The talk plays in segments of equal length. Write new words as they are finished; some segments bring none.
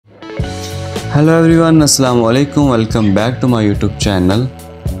Hello everyone, Assalamu alaikum. Welcome back to my YouTube channel.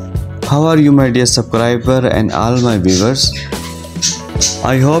 How are you, my dear subscriber and all my viewers?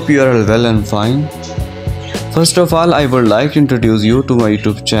 I hope you are all well and fine. First of all, I would like to introduce you to my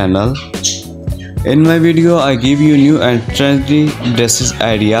YouTube channel. In my video, I give you new and trendy dresses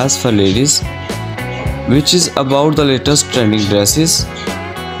ideas for ladies, which is about the latest trending dresses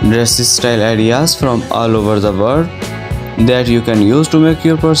style ideas from all over the world that you can use to make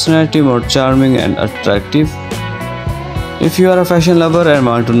your personality more charming and attractive. If you are a fashion lover and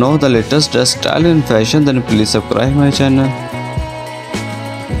want to know the latest dress style in fashion, then please subscribe my channel.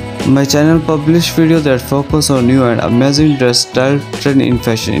 My channel publish videos that focus on new and amazing dress style trend in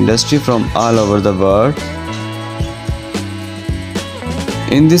fashion industry from all over the world.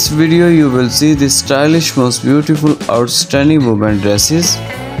 In this video, you will see the stylish, most beautiful, outstanding women dresses.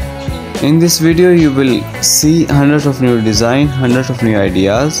 In this video, you will see hundreds of new designs, hundreds of new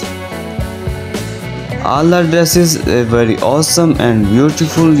ideas. All the dresses are very awesome and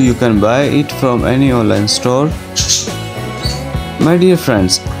beautiful. You can buy it from any online store. My dear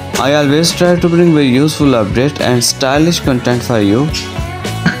friends, I always try to bring very useful update and stylish content for you.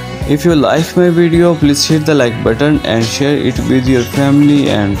 If you like my video, please hit the like button and share it with your family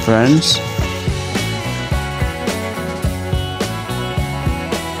and friends.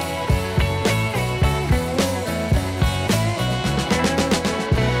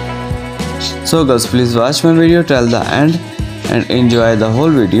 So girls, please watch my video till the end and enjoy the whole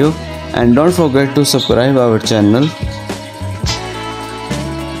video, and don't forget to subscribe our channel.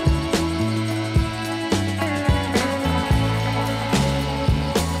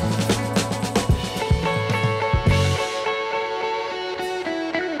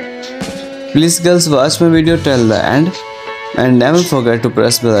 Please girls, watch my video till the end and never forget to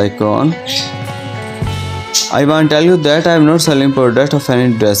press bell icon. I want to tell you that I am not selling product of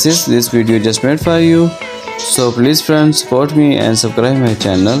any dresses. This video just made for you. So please friends, support me and subscribe my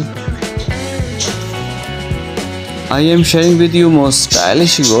channel. I am sharing with you most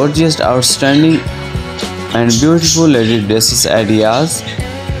stylish, gorgeous, outstanding and beautiful lady dresses ideas.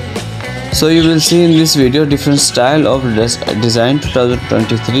 So you will see in this video different style of dress design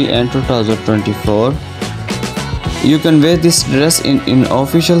 2023 and 2024. You can wear this dress in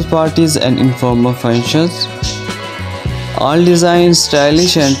official parties and informal functions. All designs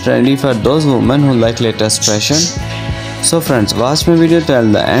stylish and trendy for those women who like latest fashion. So friends, watch my video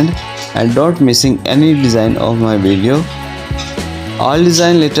till the end and don't missing any design of my video. All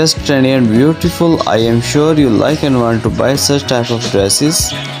design latest, trendy and beautiful. I am sure you like and want to buy such type of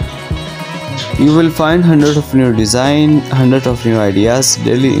dresses. You will find hundreds of new design, hundreds of new ideas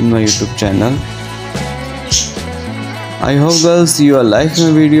daily in my YouTube channel. I hope girls you are like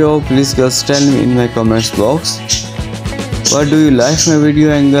my video. Please girls tell me in my comments box, what do you like my video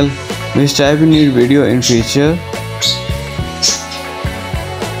angle, which type you need video in future.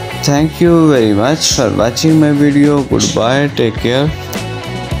 Thank you very much for watching my video. Goodbye, take care.